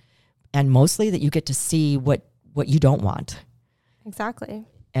ahead. And mostly that you get to see what you don't want. Exactly.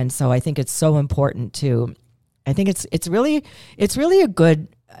 And so I think it's so important to, I think it's really a good,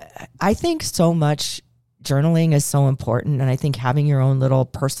 I think so much journaling is so important. And I think having your own little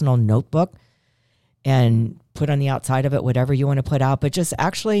personal notebook and put on the outside of it whatever you want to put out, but just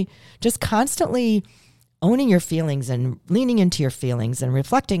constantly owning your feelings and leaning into your feelings and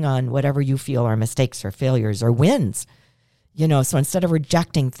reflecting on whatever you feel are mistakes or failures or wins. So instead of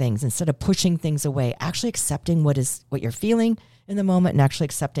rejecting things, instead of pushing things away, actually accepting what you're feeling in the moment and actually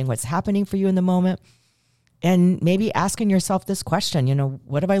accepting what's happening for you in the moment. And maybe asking yourself this question,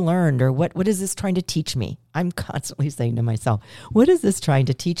 what have I learned, or what is this trying to teach me? I'm constantly saying to myself, what is this trying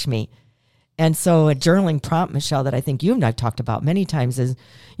to teach me? And so a journaling prompt, Michelle, that I think you and I've talked about many times is,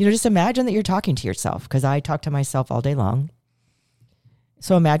 just imagine that you're talking to yourself, because I talk to myself all day long.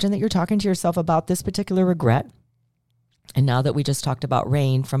 So imagine that you're talking to yourself about this particular regret. And now that we just talked about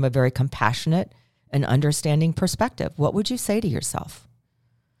rain from a very compassionate and understanding perspective, what would you say to yourself?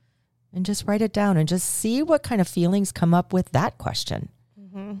 And just write it down and just see what kind of feelings come up with that question.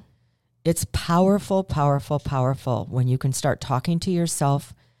 Mm-hmm. It's powerful, powerful, powerful when you can start talking to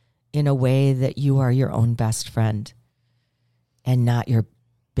yourself in a way that you are your own best friend and not your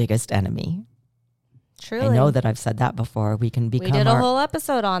biggest enemy. Truly. I know that I've said that before. We can become. We did a whole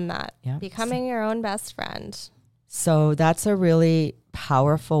episode on that. Yeah. Becoming your own best friend. So that's a really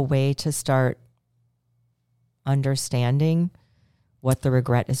powerful way to start understanding what the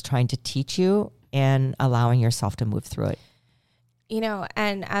regret is trying to teach you and allowing yourself to move through it.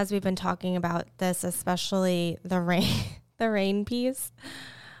 And as we've been talking about this, especially the rain piece,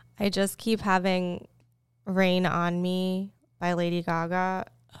 I just keep having Rain on Me by Lady Gaga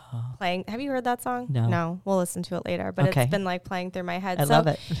playing. Have you heard that song? No. We'll listen to it later, but It's been playing through my head. I love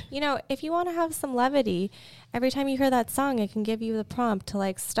it. If you want to have some levity, every time you hear that song, it can give you the prompt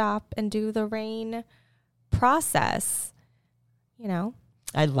to stop and do the rain process.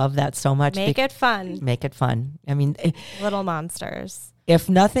 I love that so much. Make it fun. Make it fun. I mean, Little monsters. If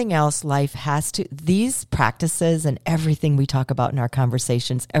nothing else, life has to, these practices and everything we talk about in our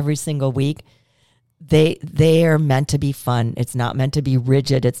conversations every single week, they are meant to be fun. It's not meant to be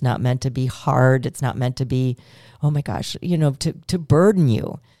rigid. It's not meant to be hard. It's not meant to be, oh my gosh, to burden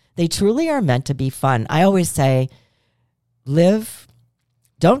you. They truly are meant to be fun. I always say,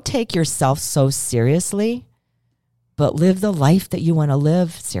 don't take yourself so seriously, but live the life that you want to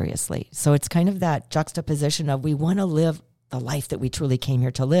live seriously. So it's kind of that juxtaposition of we want to live the life that we truly came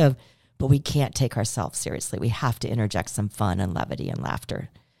here to live, but we can't take ourselves seriously. We have to interject some fun and levity and laughter.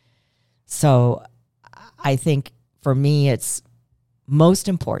 So I think for me, it's most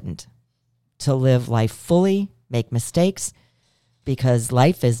important to live life fully, make mistakes, because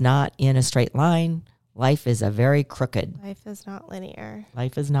life is not in a straight line. Life is a very crooked. Life is not linear.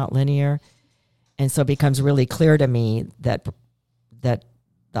 Life is not linear. And so it becomes really clear to me that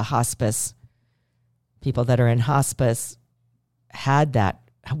the hospice, people that are in hospice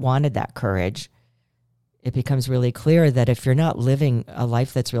wanted that courage. It becomes really clear that if you're not living a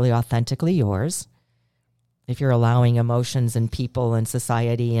life that's really authentically yours, if you're allowing emotions and people and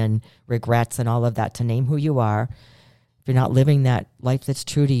society and regrets and all of that to name who you are, if you're not living that life that's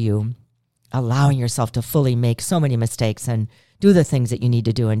true to you, allowing yourself to fully make so many mistakes and do the things that you need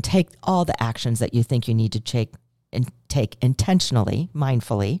to do and take all the actions that you think you need to take intentionally,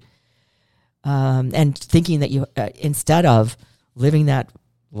 mindfully, and thinking that you, instead of living that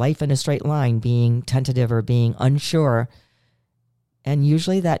life in a straight line, being tentative or being unsure. And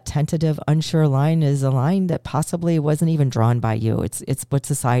usually that tentative, unsure line is a line that possibly wasn't even drawn by you. It's what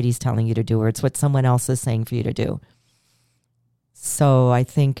society's telling you to do, or it's what someone else is saying for you to do. So I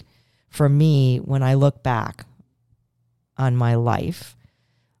think for me, when I look back on my life,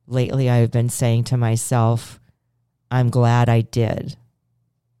 lately I've been saying to myself, I'm glad I did,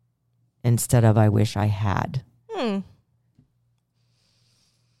 instead of I wish I had.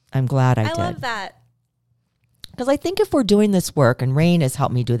 I'm glad I did. I love that. Because I think if we're doing this work, and Rain has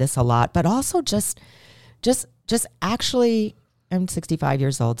helped me do this a lot, but also just actually I'm 65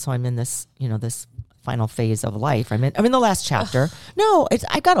 years old, so I'm in this, this final phase of life. I'm in the last chapter. No,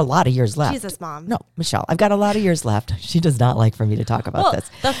 I've got a lot of years left. Jesus, Mom. No, Michelle, I've got a lot of years left. She does not like for me to talk about this.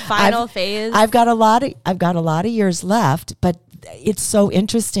 The final phase. I've got a lot of years left, but it's so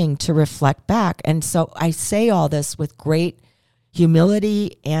interesting to reflect back. And so I say all this with great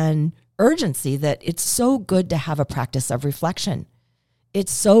humility and urgency that it's so good to have a practice of reflection.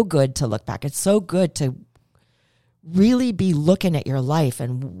 It's so good to look back. It's so good to really be looking at your life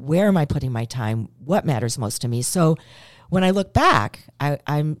and where am I putting my time? What matters most to me? So when I look back,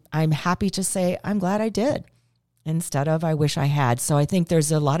 I'm happy to say I'm glad I did instead of I wish I had. So I think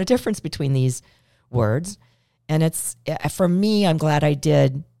there's a lot of difference between these words. And it's, for me, I'm glad I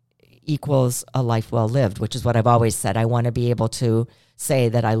did equals a life well lived, which is what I've always said. I want to be able to say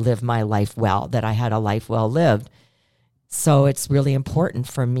that I lived my life well, that I had a life well lived. So it's really important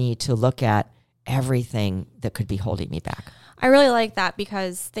for me to look at everything that could be holding me back. I really like that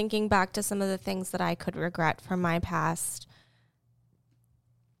because thinking back to some of the things that I could regret from my past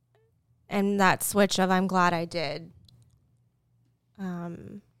and that switch of I'm glad I did,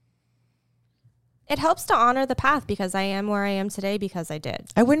 it helps to honor the path because I am where I am today because I did.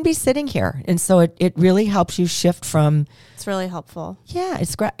 I wouldn't be sitting here. And so it really helps you shift from... It's really helpful. Yeah,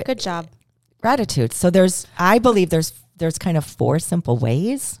 it's good job. Gratitude. So I believe there's kind of 4 simple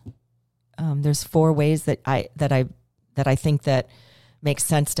ways. There's 4 ways that I think that makes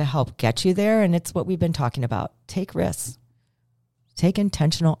sense to help get you there. And it's what we've been talking about. Take risks. Take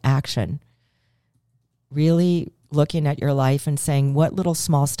intentional action. Really looking at your life and saying, what little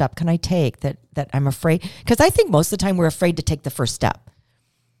small step can I take that I'm afraid? Because I think most of the time we're afraid to take the first step.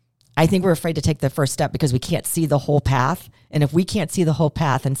 I think we're afraid to take the first step because we can't see the whole path. And if we can't see the whole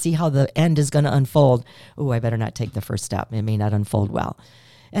path and see how the end is going to unfold, I better not take the first step. It may not unfold well.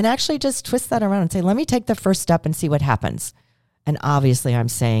 And actually just twist that around and say, let me take the first step and see what happens. And obviously I'm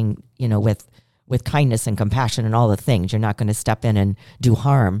saying, with kindness and compassion and all the things, you're not going to step in and do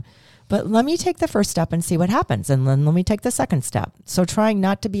harm. But let me take the first step and see what happens. And then let me take the second step. So trying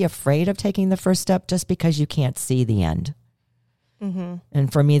not to be afraid of taking the first step just because you can't see the end. Mm-hmm.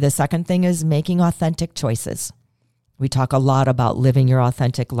 And for me, the second thing is making authentic choices. We talk a lot about living your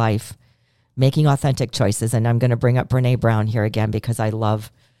authentic life, making authentic choices. And I'm going to bring up Brené Brown here again because I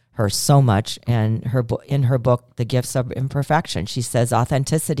love her so much. And in her book, The Gifts of Imperfection, she says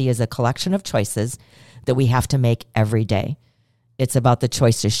authenticity is a collection of choices that we have to make every day. It's about the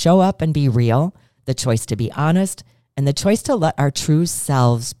choice to show up and be real, the choice to be honest, and the choice to let our true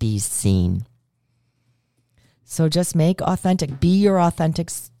selves be seen. So just be your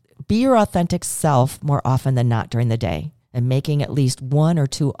authentic self more often than not during the day, and making at least 1 or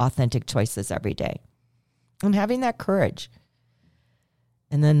 2 authentic choices every day. And having that courage.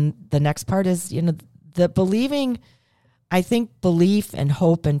 And then the next part is, the believing. I think belief and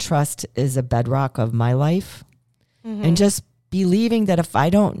hope and trust is a bedrock of my life. Mm-hmm. And just believing that if I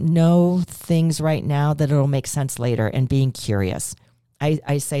don't know things right now, that it'll make sense later, and being curious.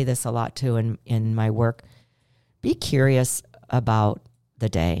 I say this a lot too in my work. Be curious about the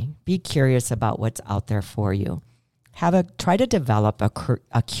day. Be curious about what's out there for you. Try to develop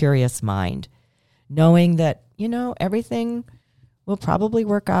a curious mind, knowing that, everything will probably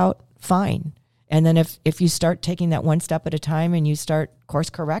work out fine. And then if you start taking that one step at a time and you start course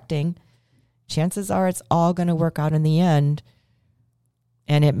correcting, chances are it's all going to work out in the end.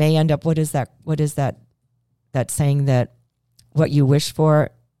 And it may end up, what is that saying that what you wish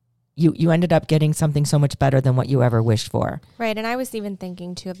for, you ended up getting something so much better than what you ever wished for. Right. And I was even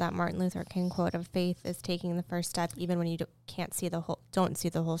thinking too of that Martin Luther King quote of faith is taking the first step even when you don't see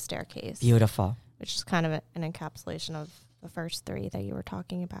the whole staircase. Beautiful. Which is kind of an encapsulation of the first 3 that you were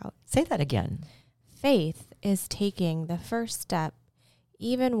talking about. Say that again. Faith is taking the first step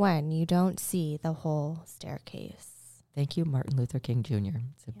even when you don't see the whole staircase. Thank you, Martin Luther King Jr.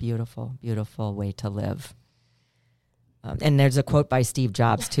 It's a beautiful, beautiful way to live. And there's a quote by Steve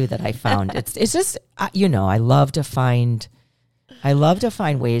Jobs too that I found. It's just, I love to find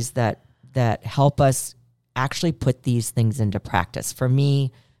ways that help us actually put these things into practice. For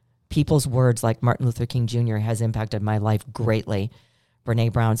me, people's words like Martin Luther King Jr. has impacted my life greatly.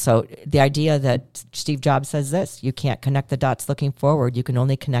 Brené Brown. So the idea that Steve Jobs says this, you can't connect the dots looking forward. You can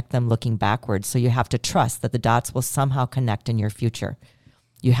only connect them looking backwards. So you have to trust that the dots will somehow connect in your future.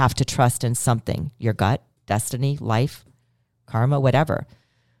 You have to trust in something, your gut, destiny, life, karma, whatever.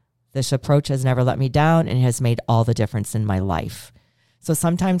 This approach has never let me down and has made all the difference in my life. So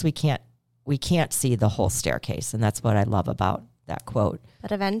sometimes we can't see the whole staircase. And that's what I love about that quote.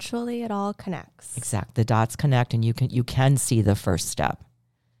 But eventually it all connects. Exactly. The dots connect and you can see the first step.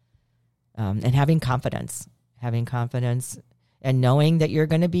 And having confidence. and knowing that you're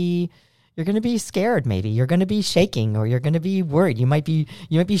going to be scared. Maybe you're going to be shaking, or you're going to be worried. You might be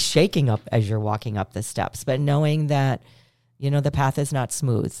shaking up as you're walking up the steps, but knowing that, the path is not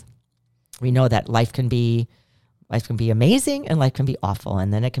smooth. We know that life can be amazing and life can be awful.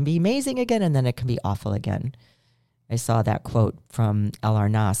 And then it can be amazing again. And then it can be awful again. I saw that quote from L.R.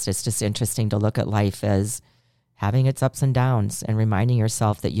 Nost. It's just interesting to look at life as having its ups and downs and reminding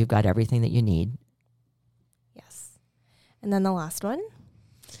yourself that you've got everything that you need. Yes. And then the last one.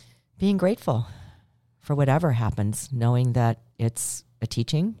 Being grateful for whatever happens, knowing that it's a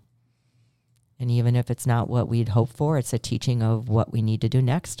teaching. And even if it's not what we'd hoped for, it's a teaching of what we need to do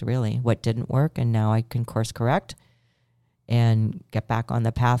next, really. What didn't work, and now I can course correct and get back on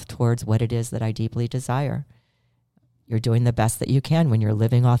the path towards what it is that I deeply desire. You're doing the best that you can when you're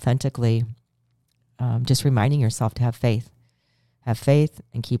living authentically. Just reminding yourself to have faith. Have faith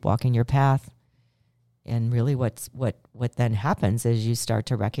and keep walking your path. And really what then happens is you start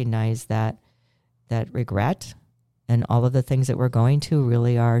to recognize that regret and all of the things that we're going to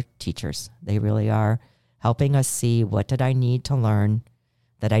really are teachers. They really are helping us see, what did I need to learn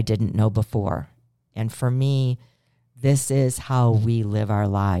that I didn't know before? And for me, this is how we live our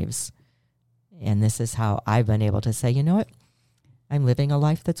lives. And this is how I've been able to say, you know what? I'm living a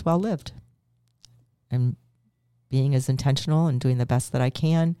life that's well lived. I'm being as intentional and doing the best that I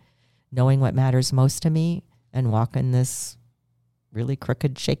can, knowing what matters most to me, and walking this really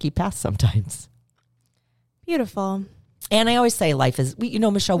crooked, shaky path sometimes. Beautiful. And I always say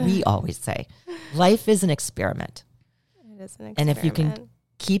Michelle, we always say life is an experiment. It is an experiment. And if you can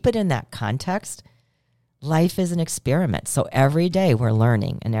keep it in that context, life is an experiment. So every day we're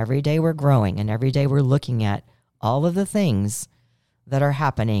learning, and every day we're growing, and every day we're looking at all of the things that are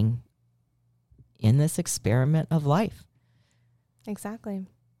happening in this experiment of life. Exactly.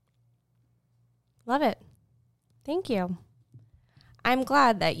 Love it. Thank you. I'm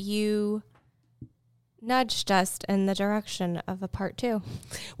glad that you nudged us in the direction of a part 2.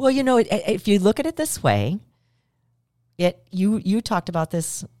 Well, if you look at it this way, you talked about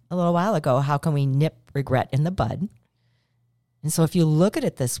this a little while ago. How can we nip regret in the bud? And so if you look at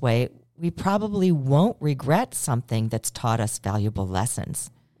it this way, we probably won't regret something that's taught us valuable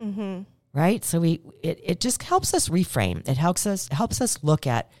lessons. Mm-hmm. Right? So it just helps us reframe. It helps us look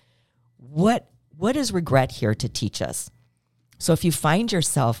at what is regret here to teach us. So if you find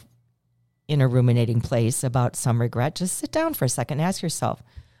yourself in a ruminating place about some regret, just sit down for a second and ask yourself,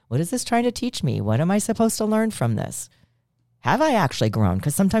 what is this trying to teach me? What am I supposed to learn from this? Have I actually grown?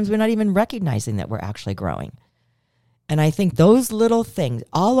 Because sometimes we're not even recognizing that we're actually growing. And I think those little things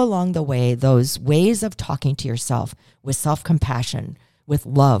all along the way, those ways of talking to yourself with self-compassion, with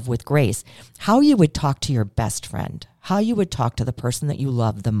love, with grace, how you would talk to your best friend, how you would talk to the person that you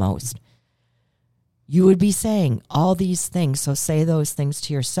love the most. You would be saying all these things. So say those things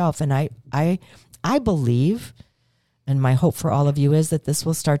to yourself. And I believe, and my hope for all of you is that this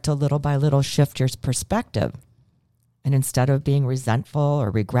will start to little by little shift your perspective. And instead of being resentful or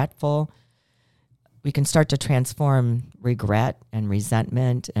regretful, we can start to transform regret and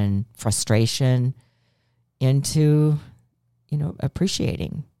resentment and frustration into,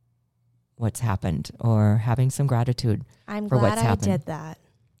 appreciating what's happened or having some gratitude for what's happened. I'm glad I did that.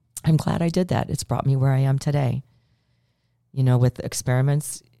 I'm glad I did that. It's brought me where I am today. With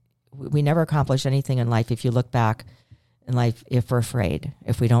experiments, we never accomplish anything in life if you look back in life if we're afraid,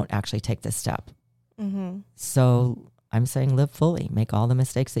 if we don't actually take this step. Mm-hmm. So I'm saying live fully. Make all the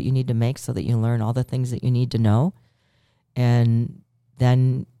mistakes that you need to make so that you learn all the things that you need to know. And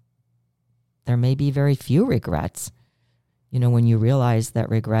then there may be very few regrets. When you realize that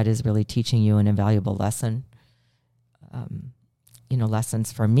regret is really teaching you an invaluable lesson.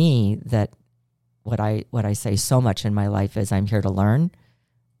 Lessons for me that what I say so much in my life is I'm here to learn,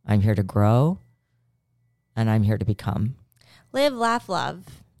 I'm here to grow, and I'm here to become. Live, laugh, love.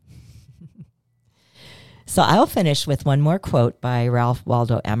 So I'll finish with one more quote by Ralph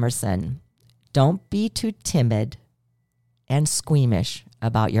Waldo Emerson. Don't be too timid and squeamish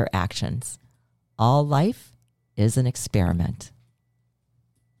about your actions. All life is an experiment.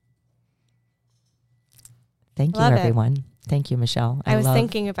 Thank you, everyone. Thank you, Michelle. I was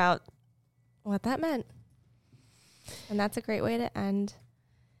thinking about what that meant. And that's a great way to end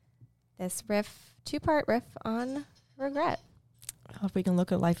this two-part riff on regret. If we can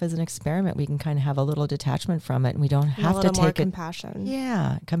look at life as an experiment, we can kind of have a little detachment from it, and we don't have to take more compassion.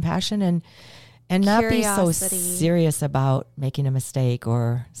 Yeah, compassion and not be so serious about making a mistake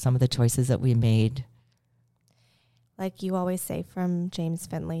or some of the choices that we made. Like you always say from James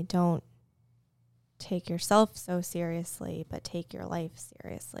Finley, don't take yourself so seriously, but take your life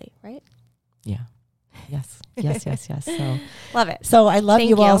seriously, right? Yeah. Yes. So Love it. So I love Thank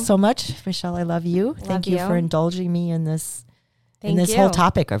you all you. so much. Michelle, I love you. Thank you for indulging me in this whole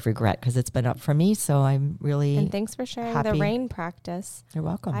topic of regret, because it's been up for me. So I'm really And thanks for sharing happy. the rain practice. You're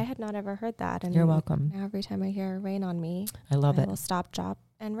welcome. I had not ever heard that. And You're welcome. now every time I hear rain on me, I love it. will stop, drop,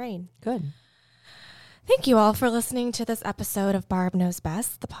 and rain. Good. Thank you all for listening to this episode of Barb Knows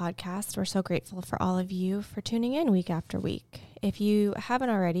Best, the podcast. We're so grateful for all of you for tuning in week after week. If you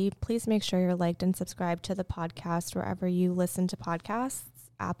haven't already, please make sure you're liked and subscribed to the podcast wherever you listen to podcasts,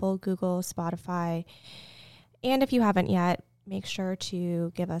 Apple, Google, Spotify. And if you haven't yet, make sure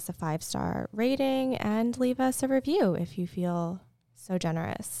to give us a 5-star rating and leave us a review if you feel so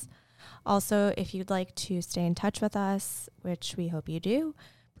generous. Also, if you'd like to stay in touch with us, which we hope you do,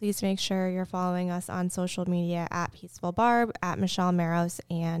 please make sure you're following us on social media at Peaceful Barb, at Michelle Maros,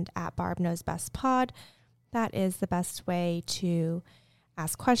 and at Barb Knows Best Pod. That is the best way to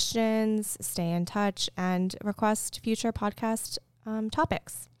ask questions, stay in touch, and request future podcast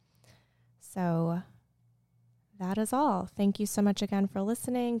topics. So that is all. Thank you so much again for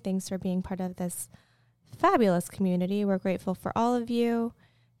listening. Thanks for being part of this fabulous community. We're grateful for all of you.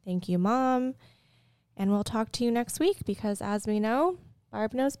 Thank you, Mom. And we'll talk to you next week because, as we know,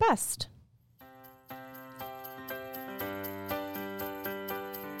 Barb knows best.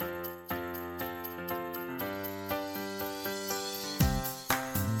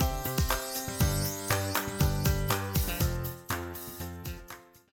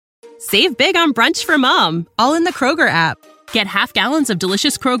 Save big on brunch for mom, all in the Kroger app. Get half gallons of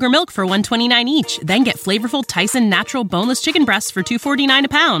delicious Kroger milk for $1.29 each. Then get flavorful Tyson natural boneless chicken breasts for $2.49 a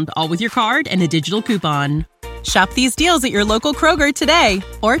pound, all with your card and a digital coupon. Shop these deals at your local Kroger today,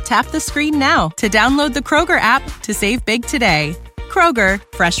 or tap the screen now to download the Kroger app to save big today. Kroger,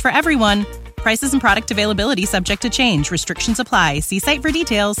 fresh for everyone. Prices and product availability subject to change. Restrictions apply. See site for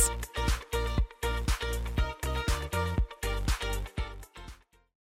details.